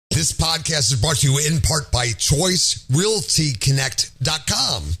This podcast is brought to you in part by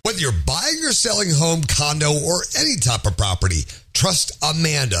ChoiceRealtyConnect.com. Whether you're buying or selling home, condo, or any type of property, trust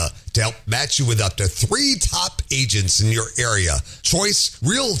Amanda to help match you with up to 3 top agents in your area.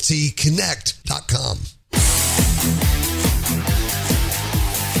 ChoiceRealtyConnect.com.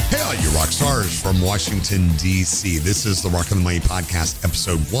 Hey, all you rock stars from Washington, D.C. This is the Rock on the Money Podcast,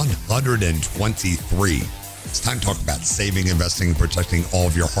 episode 123. It's time to talk about saving, investing, and protecting all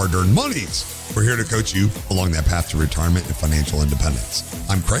of your hard-earned monies. We're here to coach you along that path to retirement and financial independence.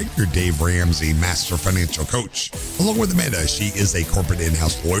 I'm Craig, your Dave Ramsey Master Financial Coach. Along with Amanda, she is a corporate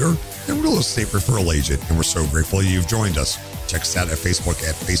in-house lawyer and real estate referral agent, and we're so grateful you've joined us. Check us out at Facebook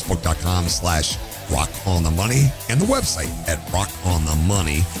at facebook.com/rockonthemoney and the website at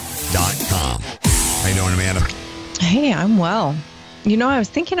rockonthemoney.com. How you doing, Amanda? Hey, I'm well. You know, I was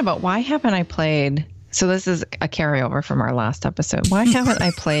thinking about why haven't I played... So this is a carryover from our last episode. Why haven't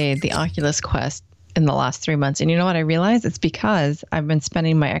I played the Oculus Quest in the last 3 months? And you know what I realized? It's because I've been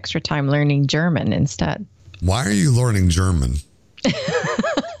spending my extra time learning German instead. Why are you learning German?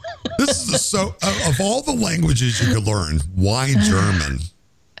 This is of all the languages you could learn, why German?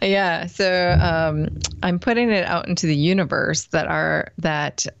 Yeah. So I'm putting it out into the universe that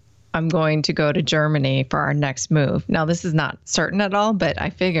I'm going to go to Germany for our next move. Now, this is not certain at all, but I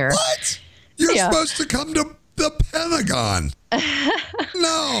figure... What? You're supposed to come to the Pentagon.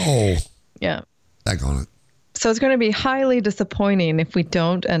 No. Yeah. Back on it. So it's going to be highly disappointing if we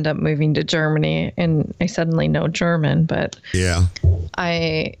don't end up moving to Germany and I suddenly know German. But yeah,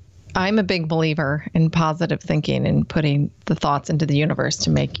 I'm a big believer in positive thinking and putting the thoughts into the universe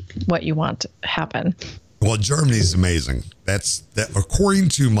to make what you want to happen. Well, Germany is amazing. That according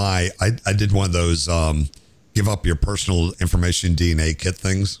to I did one of those give up your personal information DNA kit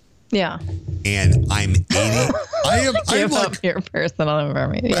things. Yeah. And I'm 80. I'm like your personal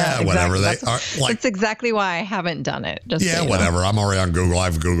information. Yeah, whatever. Exactly. That's exactly why I haven't done it. Just yeah, whatever. I'm already on Google. I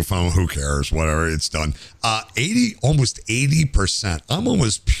have a Google phone. Who cares? Whatever. It's done. Almost 80%. I'm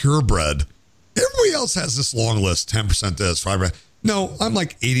almost purebred. Everybody else has this long list. 10% this, 5%. No, I'm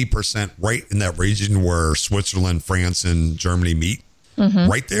like 80% right in that region where Switzerland, France, and Germany meet.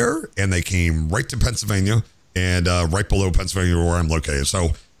 Mm-hmm. Right there. And they came right to Pennsylvania and right below Pennsylvania where I'm located.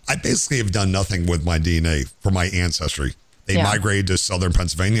 So I basically have done nothing with my DNA for my ancestry. They migrated to southern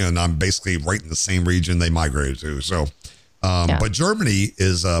Pennsylvania, and I'm basically right in the same region they migrated to. So, but Germany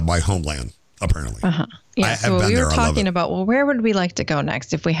is my homeland, apparently. Uh-huh. Yeah, so we were talking about, well, where would we like to go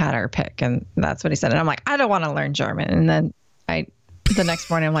next if we had our pick? And that's what he said. And I'm like, I don't want to learn German. And then the next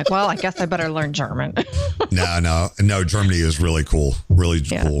morning, I'm like, well, I guess I better learn German. No, Germany is really cool. Really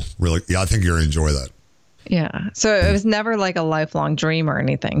cool. Really, I think you'll enjoy that. Yeah. So it was never like a lifelong dream or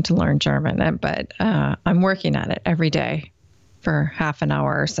anything to learn German, but I'm working at it every day for half an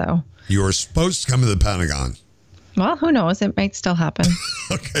hour or so. You were supposed to come to the Pentagon. Well, who knows? It might still happen.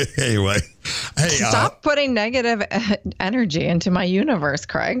 Okay. Anyway. Hey, stop putting negative energy into my universe,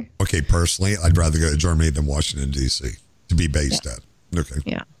 Craig. Okay. Personally, I'd rather go to Germany than Washington, D.C. to be based at. Okay.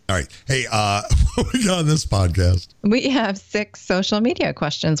 Yeah. All right. Hey, what we got on this podcast? We have 6 social media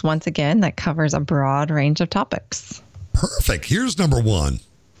questions, once again, that covers a broad range of topics. Perfect. Here's number 1.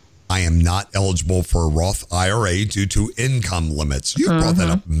 I am not eligible for a Roth IRA due to income limits. You've brought that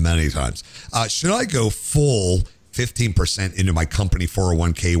up many times. Should I go full 15% into my company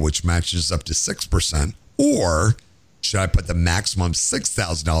 401k, which matches up to 6%? Or should I put the maximum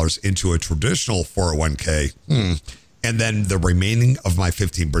 $6,000 into a traditional 401k? And then the remaining of my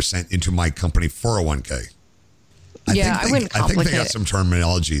 15% into my company 401k. I wouldn't complicate. I think they got some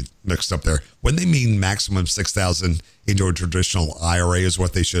terminology mixed up there. When they mean maximum $6,000 into a traditional IRA is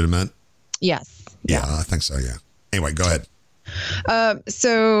what they should have meant? Yes. Yeah, I think so, yeah. Anyway, go ahead.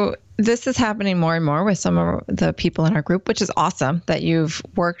 So this is happening more and more with some of the people in our group, which is awesome that you've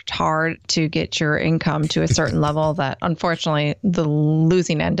worked hard to get your income to a certain level that unfortunately the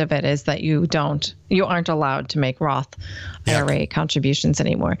losing end of it is that you aren't allowed to make Roth IRA contributions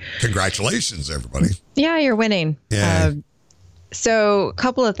anymore. Congratulations, everybody. Yeah, you're winning. Yeah. So a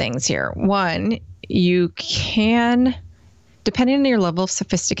couple of things here. One, you can, depending on your level of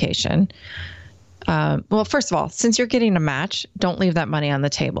sophistication, well, first of all, since you're getting a match, don't leave that money on the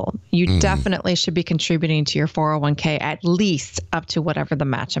table. You definitely should be contributing to your 401k at least up to whatever the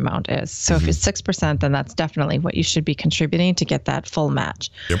match amount is. So if it's 6%, then that's definitely what you should be contributing to get that full match.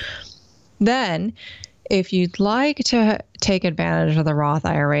 Yep. Then if you'd like to take advantage of the Roth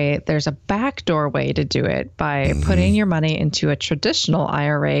IRA, there's a backdoor way to do it by putting your money into a traditional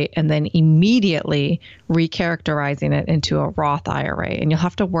IRA and then immediately recharacterizing it into a Roth IRA. And you'll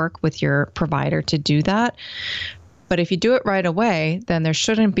have to work with your provider to do that. But if you do it right away, then there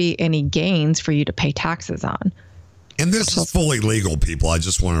shouldn't be any gains for you to pay taxes on. And this is fully legal, people. I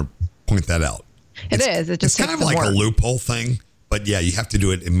just want to point that out. It is. It just it's kind of like a loophole thing, but yeah, you have to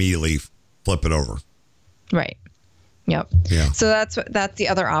do it immediately. Flip it over. Right. Yep. Yeah. So that's the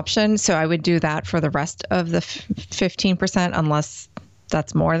other option. So I would do that for the rest of the 15%, unless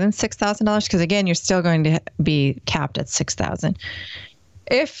that's more than $6,000, because again, you're still going to be capped at $6,000.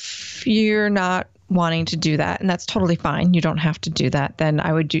 If you're not wanting to do that, and that's totally fine, you don't have to do that, then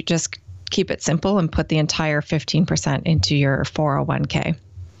I would just keep it simple and put the entire 15% into your 401k.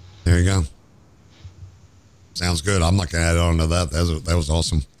 There you go. Sounds good. I'm not going to add on to that. That was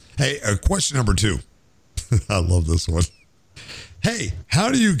awesome. Hey, question number 2. I love this one. Hey, how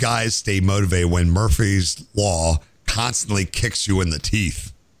do you guys stay motivated when Murphy's Law constantly kicks you in the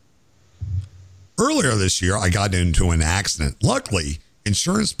teeth? Earlier this year, I got into an accident. Luckily,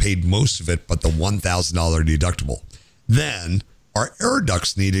 insurance paid most of it, but the $1,000 deductible. Then our air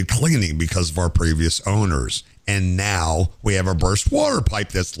ducts needed cleaning because of our previous owners. And now we have a burst water pipe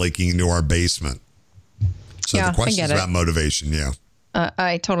that's leaking into our basement. So the question is about motivation. Yeah.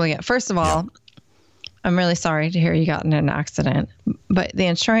 I totally get it. First of all, I'm really sorry to hear you got in an accident, but the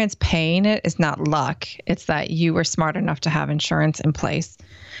insurance paying it is not luck. It's that you were smart enough to have insurance in place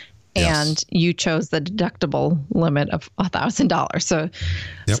and you chose the deductible limit of $1,000. So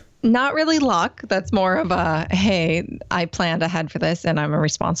not really luck. That's more of a, hey, I planned ahead for this and I'm a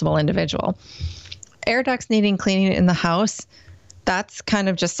responsible individual. Air ducts needing cleaning in the house, that's kind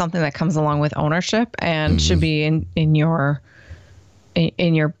of just something that comes along with ownership and should be in your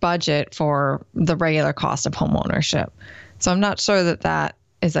budget for the regular cost of home ownership. So I'm not sure that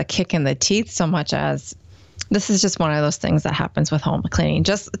is a kick in the teeth so much as this is just one of those things that happens with home cleaning.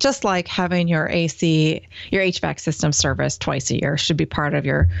 Just like having your AC, your HVAC system serviced twice a year should be part of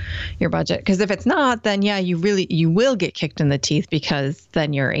your budget. Because if it's not, then you will get kicked in the teeth, because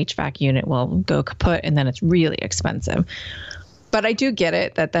then your HVAC unit will go kaput and then it's really expensive. But I do get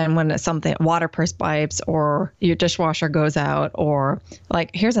it that then when it's something, water burst pipes or your dishwasher goes out, or like,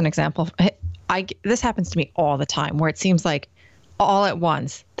 here's an example. This happens to me all the time where it seems like all at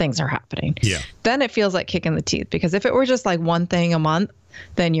once things are happening. Yeah. Then it feels like kicking the teeth, because if it were just like one thing a month,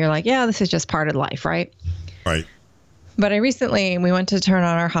 then you're like, yeah, this is just part of life, right? Right. But we went to turn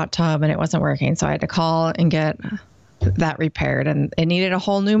on our hot tub and it wasn't working. So I had to call and get that repaired, and it needed a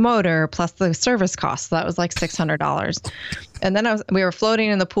whole new motor plus the service cost. So that was like $600. And then we were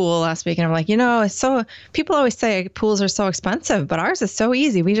floating in the pool last week, and I'm like, it's so, people always say pools are so expensive, but ours is so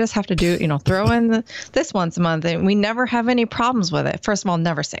easy. We just have to do, throw in this once a month, and we never have any problems with it. First of all,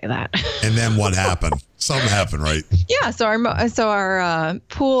 never say that. And then what happened? Something happened, right? Yeah. So our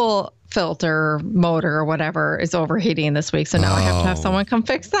pool filter motor or whatever is overheating this week. So now I have to have someone come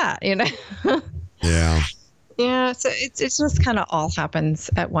fix that, Yeah. Yeah, so it's just kind of all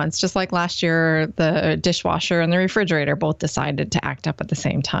happens at once. Just like last year, the dishwasher and the refrigerator both decided to act up at the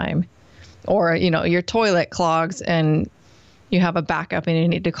same time. Or, your toilet clogs and you have a backup and you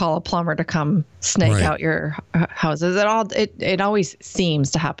need to call a plumber to come snake out your houses. It always seems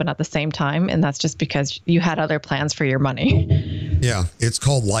to happen at the same time, and that's just because you had other plans for your money. Yeah, it's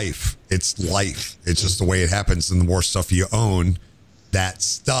called life. It's life. It's just the way it happens. And the more stuff you own, that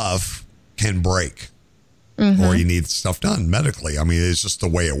stuff can break. Or you need stuff done medically. I mean, it's just the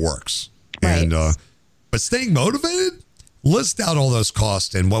way it works. Right. And but staying motivated, list out all those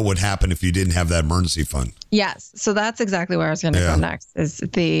costs and what would happen if you didn't have that emergency fund. Yes. So that's exactly where I was going to go next. Is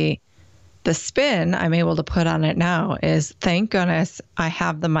the spin I'm able to put on it now is, thank goodness I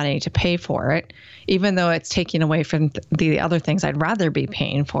have the money to pay for it, even though it's taking away from the other things I'd rather be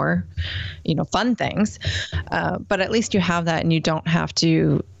paying for, fun things. But at least you have that, and you don't have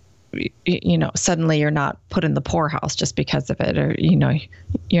to, suddenly you're not put in the poorhouse just because of it, or,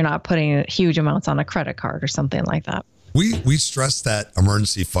 you're not putting huge amounts on a credit card or something like that. We stress that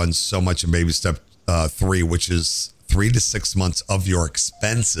emergency fund so much in baby step 3, which is 3 to 6 months of your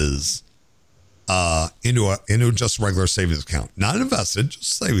expenses into just a regular savings account, not invested,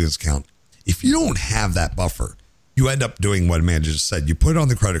 just savings account. If you don't have that buffer, you end up doing what Amanda just said. You put it on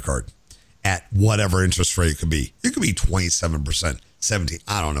the credit card at whatever interest rate it could be. It could be 27%. 17,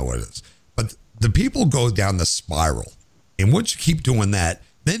 I don't know what it is. But the people go down the spiral. And once you keep doing that,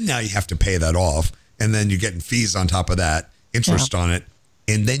 then now you have to pay that off. And then you're getting fees on top of that, interest on it.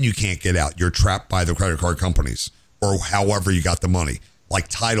 And then you can't get out. You're trapped by the credit card companies or however you got the money, like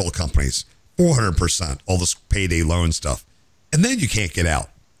title companies, 400%, all this payday loan stuff. And then you can't get out.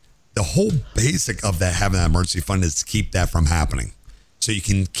 The whole basic of that, having that emergency fund, is to keep that from happening. So you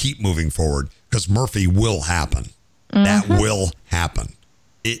can keep moving forward, because Murphy will happen. That will happen.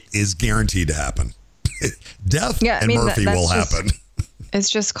 It is guaranteed to happen. Death and Murphy will happen. It's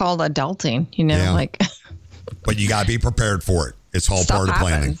just called adulting, like. But you got to be prepared for it. It's all part of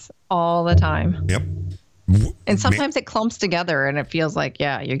planning. All the time. Yep. And sometimes it clumps together and it feels like,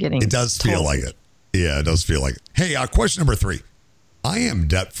 you're getting. It does feel like it. Yeah, it does feel like it. Hey, question number 3. I am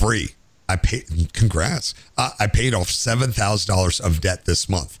debt free. Congrats. I paid off $7,000 of debt this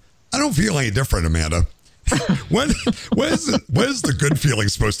month. I don't feel any different, Amanda. when is the good feeling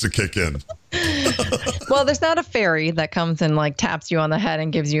supposed to kick in? Well, there's not a fairy that comes and like taps you on the head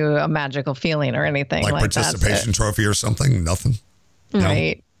and gives you a magical feeling or anything like participation trophy or something. Nothing.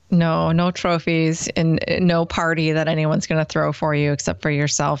 Right. No trophies and no party that anyone's going to throw for you except for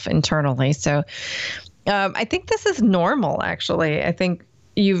yourself internally. So I think this is normal, actually. I think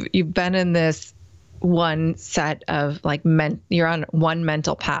you've been in this one set of like you're on one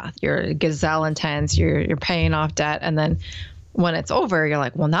mental path. You're gazelle intense. You're paying off debt, and then when it's over, you're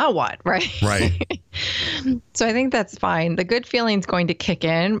like, well, now what, right? Right. So I think that's fine. The good feeling's going to kick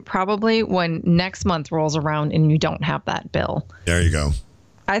in probably when next month rolls around and you don't have that bill. There you go.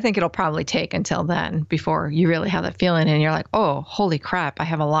 I think it'll probably take until then before you really have that feeling and you're like, oh, holy crap, I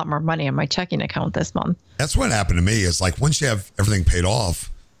have a lot more money in my checking account this month. That's what happened to me. Is like once you have everything paid off,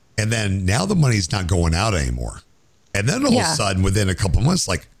 and then now the money's not going out anymore. And then all of a sudden, within a couple of months,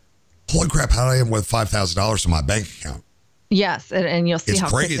 like, holy crap, how did I end with $5,000 in my bank account? Yes, and you'll see how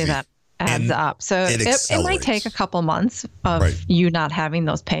quickly that adds up. So it might take a couple months of you not having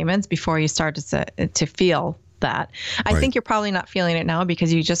those payments before you start to feel that. I think you're probably not feeling it now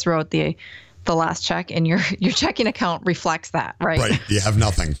because you just wrote the last check and your checking account reflects that, right? Right. You have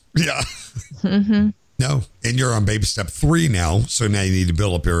nothing. Yeah. Mm-hmm. No. And you're on baby step 3 now. So now you need to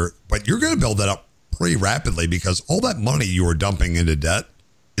build up but you're going to build that up pretty rapidly because all that money you were dumping into debt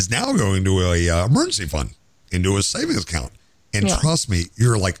is now going to a emergency fund, into a savings account. And trust me,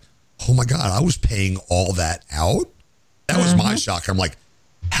 you're like, oh my God, I was paying all that out. That was my shock. I'm like,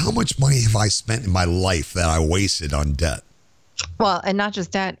 how much money have I spent in my life that I wasted on debt? Well, and not just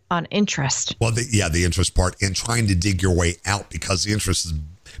debt, on interest. Well, the interest part and trying to dig your way out because the interest is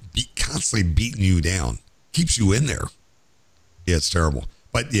constantly beating you down, keeps you in there. Yeah, it's terrible.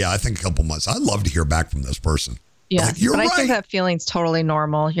 But yeah, I think a couple months. I'd love to hear back from this person. Yeah, like, you're right. I think that feeling's totally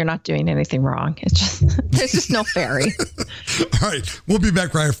normal. You're not doing anything wrong. It's just, there's just no fairy. All right. We'll be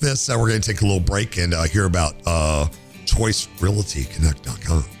back right after this. We're going to take a little break and hear about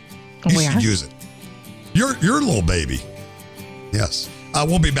choicerealtyconnect.com. You should use it. You're a little baby. Yes.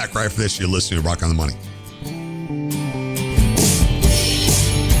 We'll be back right after this. You're listening to Rock on the Money.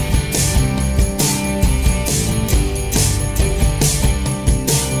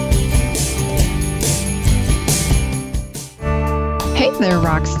 Hey there,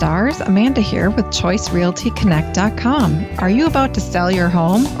 rock stars. Amanda here with ChoiceRealtyConnect.com. Are you about to sell your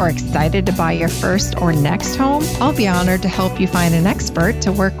home or excited to buy your first or next home? I'll be honored to help you find an expert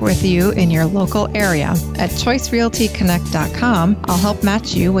to work with you in your local area. At ChoiceRealtyConnect.com, I'll help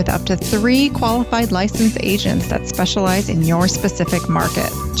match you with up to 3 qualified licensed agents that specialize in your specific market.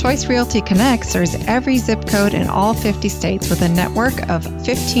 Choice Realty Connect serves every zip code in all 50 states with a network of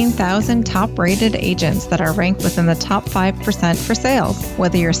 15,000 top-rated agents that are ranked within the top 5% for sales.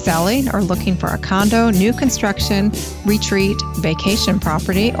 Whether you're selling or looking for a condo, new construction, retreat, vacation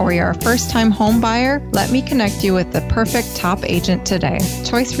property, or you're a first-time home buyer, let me connect you with the perfect top agent today.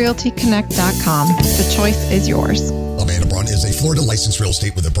 ChoiceRealtyConnect.com. The choice is yours. Amanda Braun is a Florida licensed real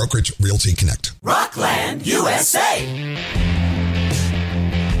estate with a brokerage, Realty Connect. Rockland, USA.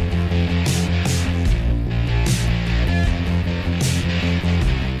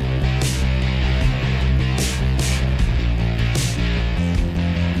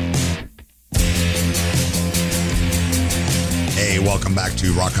 Hey, welcome back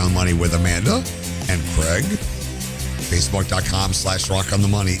to Rock on Money with Amanda and Craig. Facebook.com/Rock on the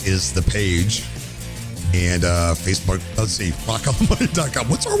Money is the page. And Facebook, let's see, rockonthemoney.com.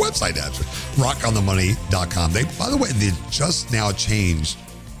 What's our website address? Rockonthemoney.com. By the way, they just now changed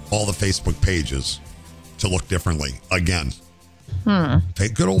all the Facebook pages to look differently again.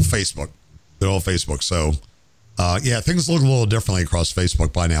 Good old Facebook. Good old Facebook. So, things look a little differently across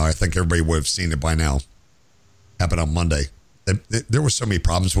Facebook by now. I think everybody would have seen it by now. Happened on Monday. There were so many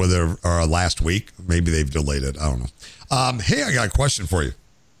problems with it last week. Maybe they've delayed it. I don't know. Hey, I got a question for you.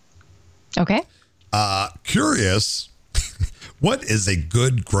 Okay. Curious, what is a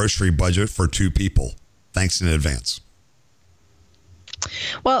good grocery budget for 2 people? Thanks in advance.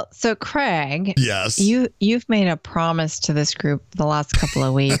 Well, so Craig, yes, you've made a promise to this group the last couple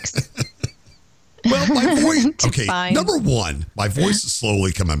of weeks. Well, my voice. Okay, number one, my voice is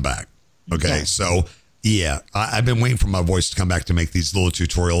slowly coming back. Okay, so yeah, I've been waiting for my voice to come back to make these little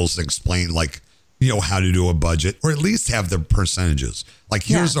tutorials and explain like how to do a budget, or at least have the percentages. Like,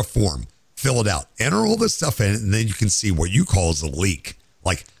 here's a form, fill it out, enter all this stuff in, and then you can see what you call as a leak.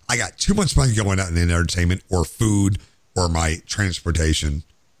 Like, I got too much money going out in entertainment or food or my transportation.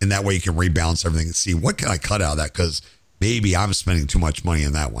 And that way you can rebalance everything and see what can I cut out of that, because maybe I'm spending too much money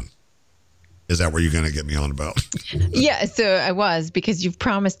in that one. Is that what you're going to get me on about? Yeah, so I was, because you've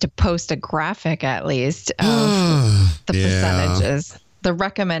promised to post a graphic at least of the percentages, the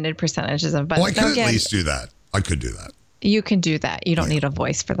recommended percentages of budget. Well, I could at least do that. I could do that. You can do that. You don't need a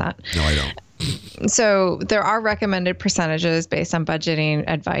voice for that. No, I don't. So there are recommended percentages based on budgeting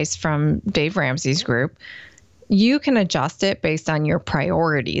advice from Dave Ramsey's group. You can adjust it based on your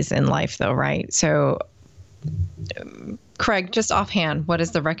priorities in life, though, right? So, Craig, just offhand, what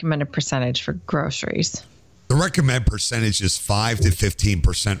is the recommended percentage for groceries? The recommended percentage is 5 to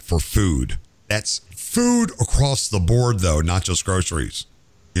 15% for food. That's food across the board, though, not just groceries.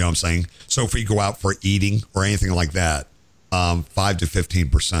 You know what I'm saying? So if we go out for eating or anything like that, 5 to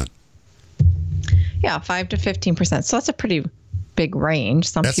 15%. Yeah, 5 to 15%. So that's a pretty big range.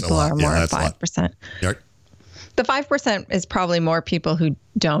 Some people are more at 5%. Yep. The 5% is probably more people who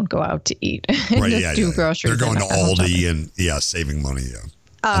don't go out to eat. Right, do groceries. They're going to Aldi and saving money.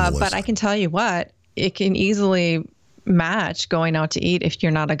 But I can tell you what, it can easily match going out to eat if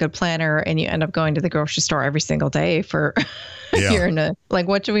you're not a good planner and you end up going to the grocery store every single day for you're in a, like,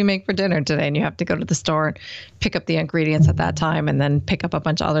 what should we make for dinner today? And you have to go to the store and pick up the ingredients at that time and then pick up a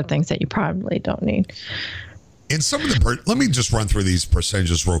bunch of other things that you probably don't need. And some of let me just run through these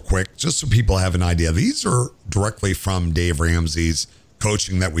percentages real quick, just so people have an idea. These are directly from Dave Ramsey's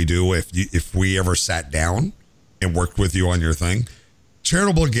coaching that we do. If we ever sat down and worked with you on your thing,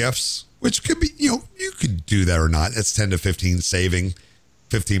 charitable gifts, which could be, you could do that or not. It's 10 to 15 saving,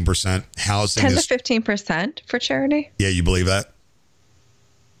 15% housing. 10 to 15% for charity? Yeah, you believe that?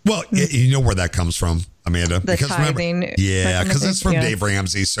 Well, you know where that comes from, Amanda. The tithing. Because it's from Dave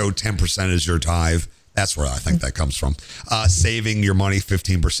Ramsey. So 10% is your tithe. That's where I think that comes from. Saving your money,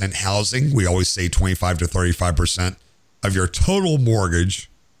 15%. Housing, we always say 25 to 35% of your total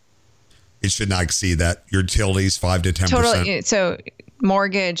mortgage. It should not exceed that. Your utilities, 5 to 10%. Total, so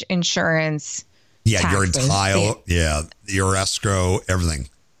mortgage, insurance, taxes, your tile, your escrow, everything,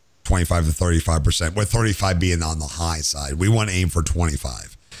 25 to 35%. With 35 being on the high side, we want to aim for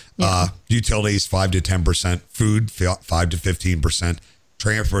 25. Utilities, 5 to 10%. Food, 5 to 15%.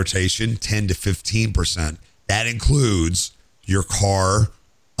 Transportation, 10 to 15%. That includes your car,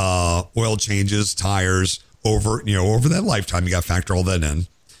 oil changes, tires. Over that lifetime, you got to factor all that in,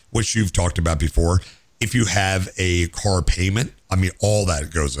 which you've talked about before. If you have a car payment, all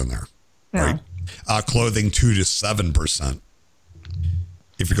that goes in there, right? Clothing, 2 to 7%.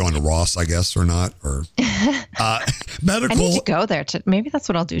 If you're going to Ross, I guess, or not, or medical. I need to go there. Maybe that's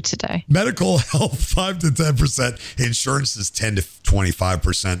what I'll do today. Medical health, 5 to 10%. Insurance is 10 to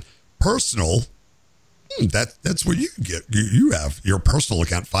 25%. Personal, that's what you get. You have your personal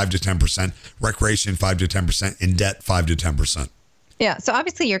account, 5 to 10%. Recreation, 5 to 10%. In debt, 5 to 10%. Yeah. So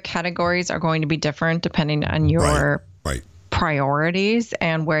obviously your categories are going to be different depending on your priorities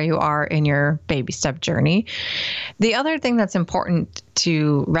and where you are in your baby step journey. The other thing that's important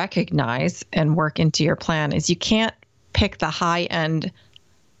to recognize and work into your plan is you can't pick the high end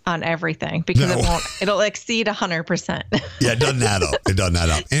on everything because it'll exceed 100%. Yeah, it doesn't add up.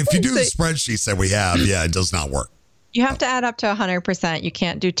 And if you do the spreadsheets that we have, it does not work. You have to add up to 100%. You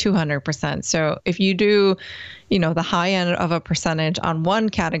can't do 200%. So if you do, the high end of a percentage on one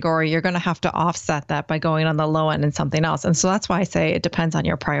category, you're going to have to offset that by going on the low end in something else. And so that's why I say it depends on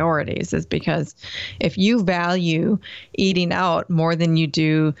your priorities, is because if you value eating out more than you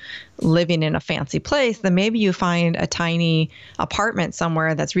do living in a fancy place, then maybe you find a tiny apartment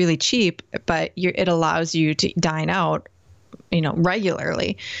somewhere that's really cheap, but it allows you to dine out,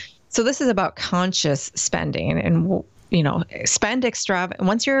 regularly. So this is about conscious spending and, spend extravagant.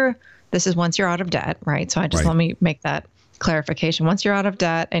 Once you're out of debt, right? So let me make that clarification. Once you're out of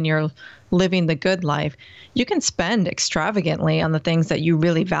debt and you're living the good life, you can spend extravagantly on the things that you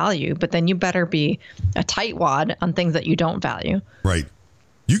really value, but then you better be a tightwad on things that you don't value. Right.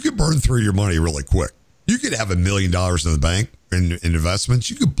 You could burn through your money really quick. You could have $1 million in the bank in investments.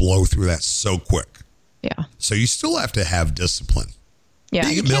 You could blow through that so quick. Yeah. So you still have to have discipline. Yeah,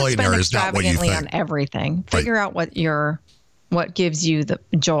 being you a millionaire can't spend is not what you think. on everything. Figure out what gives you the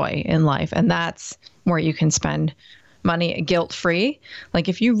joy in life, and that's where you can spend money guilt free. Like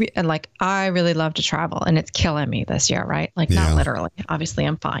if you I really love to travel, and it's killing me this year, right? Not literally. Obviously,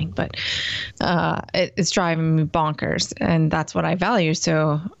 I'm fine, but it's driving me bonkers, and that's what I value.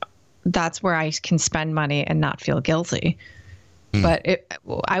 So that's where I can spend money and not feel guilty. But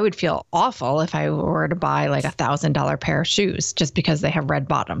I would feel awful if I were to buy like $1,000 pair of shoes just because they have red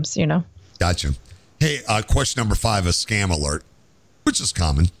bottoms, you know? Gotcha. Hey, question number 5, a scam alert, which is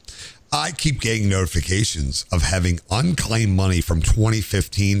common. I keep getting notifications of having unclaimed money from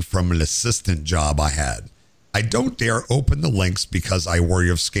 2015 from an assistant job I had. I don't dare open the links because I worry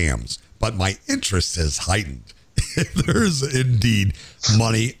of scams, but my interest has heightened. There is indeed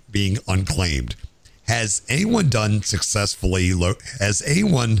money being unclaimed. Has anyone done and successfully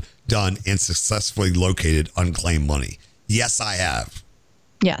located unclaimed money? Yes, I have.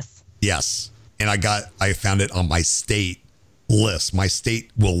 Yes. And I found it on my state list. My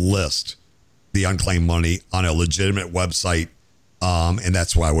state will list the unclaimed money on a legitimate website. And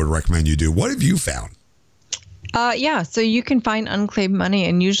that's what I would recommend you do. What have you found? Yeah. So you can find unclaimed money,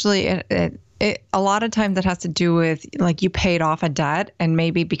 and usually a lot of times that has to do with like you paid off a debt, and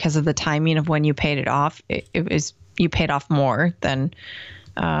maybe because of the timing of when you paid it off, you paid off more than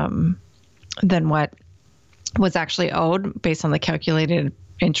what was actually owed based on the calculated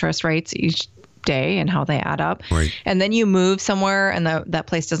interest rates each day and how they add up. Right. And then you move somewhere and that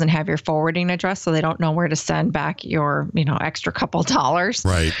place doesn't have your forwarding address, so they don't know where to send back your, extra couple dollars.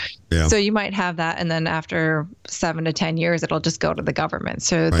 Right. Yeah. So you might have that, and then after 7 to 10 years, it'll just go to the government.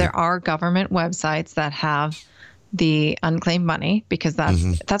 So there are government websites that have the unclaimed money, because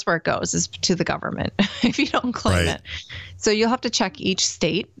that's where it goes, is to the government if you don't claim it. So you'll have to check each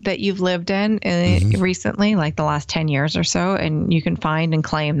state that you've lived in recently, like the last 10 years or so, and you can find and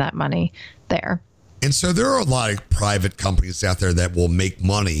claim that money there. And so there are a lot of private companies out there that will make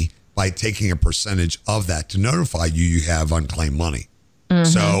money by taking a percentage of that to notify you have unclaimed money.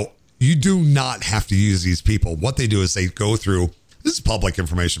 So you do not have to use these people. What they do is they go through, this is public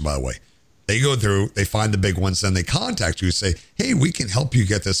information, by the way. They go through, they find the big ones, and they contact you and say, hey, we can help you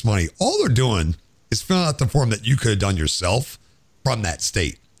get this money. All they're doing is filling out the form that you could have done yourself from that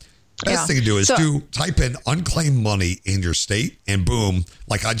state. Best thing to do is type in unclaimed money in your state, and boom,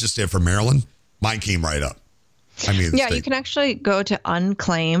 like I just did for Maryland, mine came right up. You can actually go to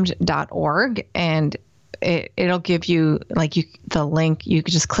unclaimed.org, and it'll give you the link. You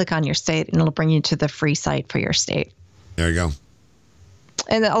could just click on your state, and it'll bring you to the free site for your state. There you go.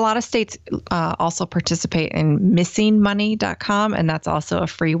 And a lot of states also participate in missingmoney.com, and that's also a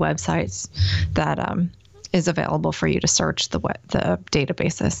free website that is available for you to search the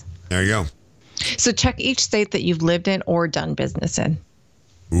databases. There you go. So check each state that you've lived in or done business in.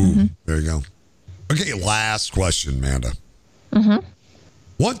 Ooh, there you go. Okay, last question, Amanda.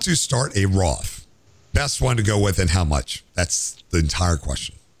 Want to start a Roth? Best one to go with, and how much? That's the entire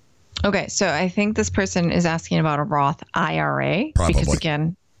question. Okay, so I think this person is asking about a Roth IRA. Probably. Because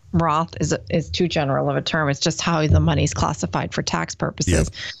again, Roth is too general of a term. It's just how the money's classified for tax purposes. Yep.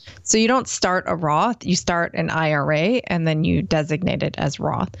 So you don't start a Roth, you start an IRA, and then you designate it as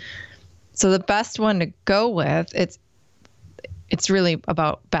Roth. So the best one to go with, it's really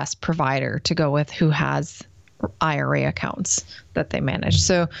about best provider to go with who has IRA accounts that they manage.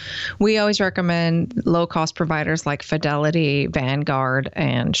 So we always recommend low-cost providers like Fidelity, Vanguard,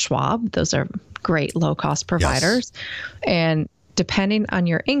 and Schwab. Those are great low-cost providers. Yes. And depending on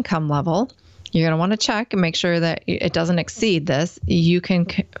your income level, you're going to want to check and make sure that it doesn't exceed this. You can,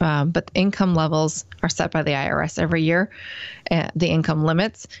 but income levels are set by the IRS every year, the income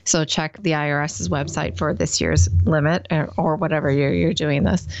limits. So check the IRS's website for this year's limit or whatever year you're doing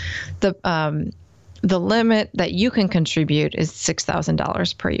this. The limit that you can contribute is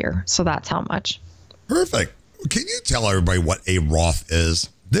 $6,000 per year. So that's how much. Perfect. Can you tell everybody what a Roth is?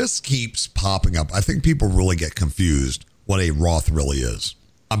 This keeps popping up. I think people really get confused what a Roth really is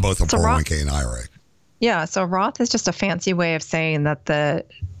on both a 401k and IRA. Yeah. So Roth is just a fancy way of saying that the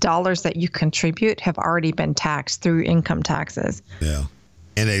dollars that you contribute have already been taxed through income taxes. Yeah.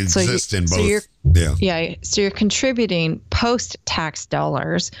 And it exists in both. So you're contributing post-tax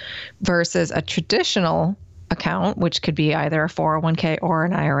dollars versus a traditional account, which could be either a 401k or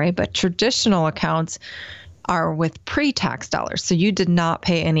an IRA, but traditional accounts are with pre-tax dollars. So you did not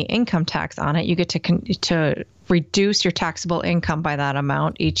pay any income tax on it. You get to reduce your taxable income by that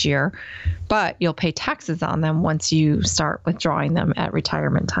amount each year, but you'll pay taxes on them once you start withdrawing them at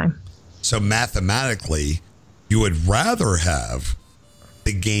retirement time. So mathematically, you would rather have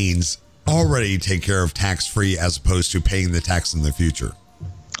the gains already take care of tax-free as opposed to paying the tax in the future.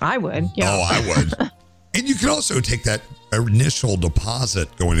 I would. Yeah. Oh, I would. And you can also take that initial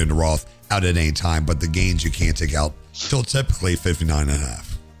deposit going into Roth out at any time, but the gains you can't take out till typically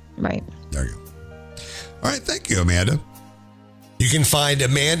 59.5. Right. There you go. All right. Thank you, Amanda. You can find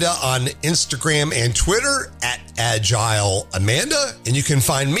Amanda on Instagram and Twitter at Agile Amanda. And you can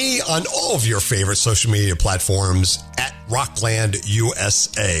find me on all of your favorite social media platforms at Rockland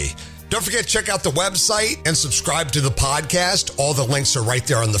USA. Don't forget to check out the website and subscribe to the podcast. All the links are right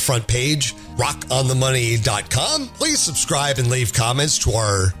there on the front page, rockonthemoney.com. Please subscribe and leave comments to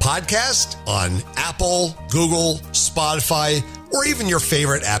our podcast on Apple, Google, Spotify, or even your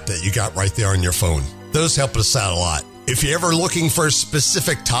favorite app that you got right there on your phone. Those help us out a lot. If you're ever looking for a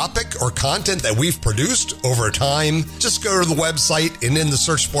specific topic or content that we've produced over time, just go to the website and in the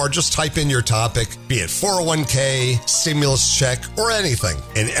search bar, just type in your topic, be it 401k, stimulus check, or anything,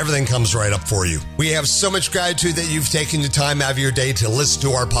 and everything comes right up for you. We have so much gratitude that you've taken the time out of your day to listen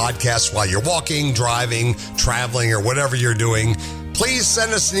to our podcast while you're walking, driving, traveling, or whatever you're doing. Please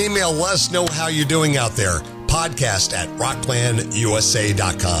send us an email. Let us know how you're doing out there. Podcast at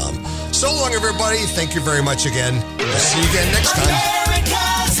rocklandusa.com. So long, everybody. Thank you very much again. We'll see you again next time.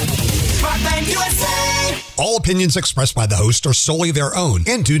 America's Rockland USA. All opinions expressed by the host are solely their own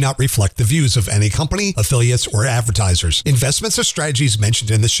and do not reflect the views of any company, affiliates, or advertisers. Investments or strategies mentioned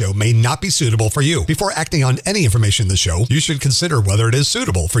in the show may not be suitable for you. Before acting on any information in the show, you should consider whether it is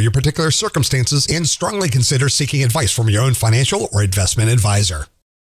suitable for your particular circumstances and strongly consider seeking advice from your own financial or investment advisor.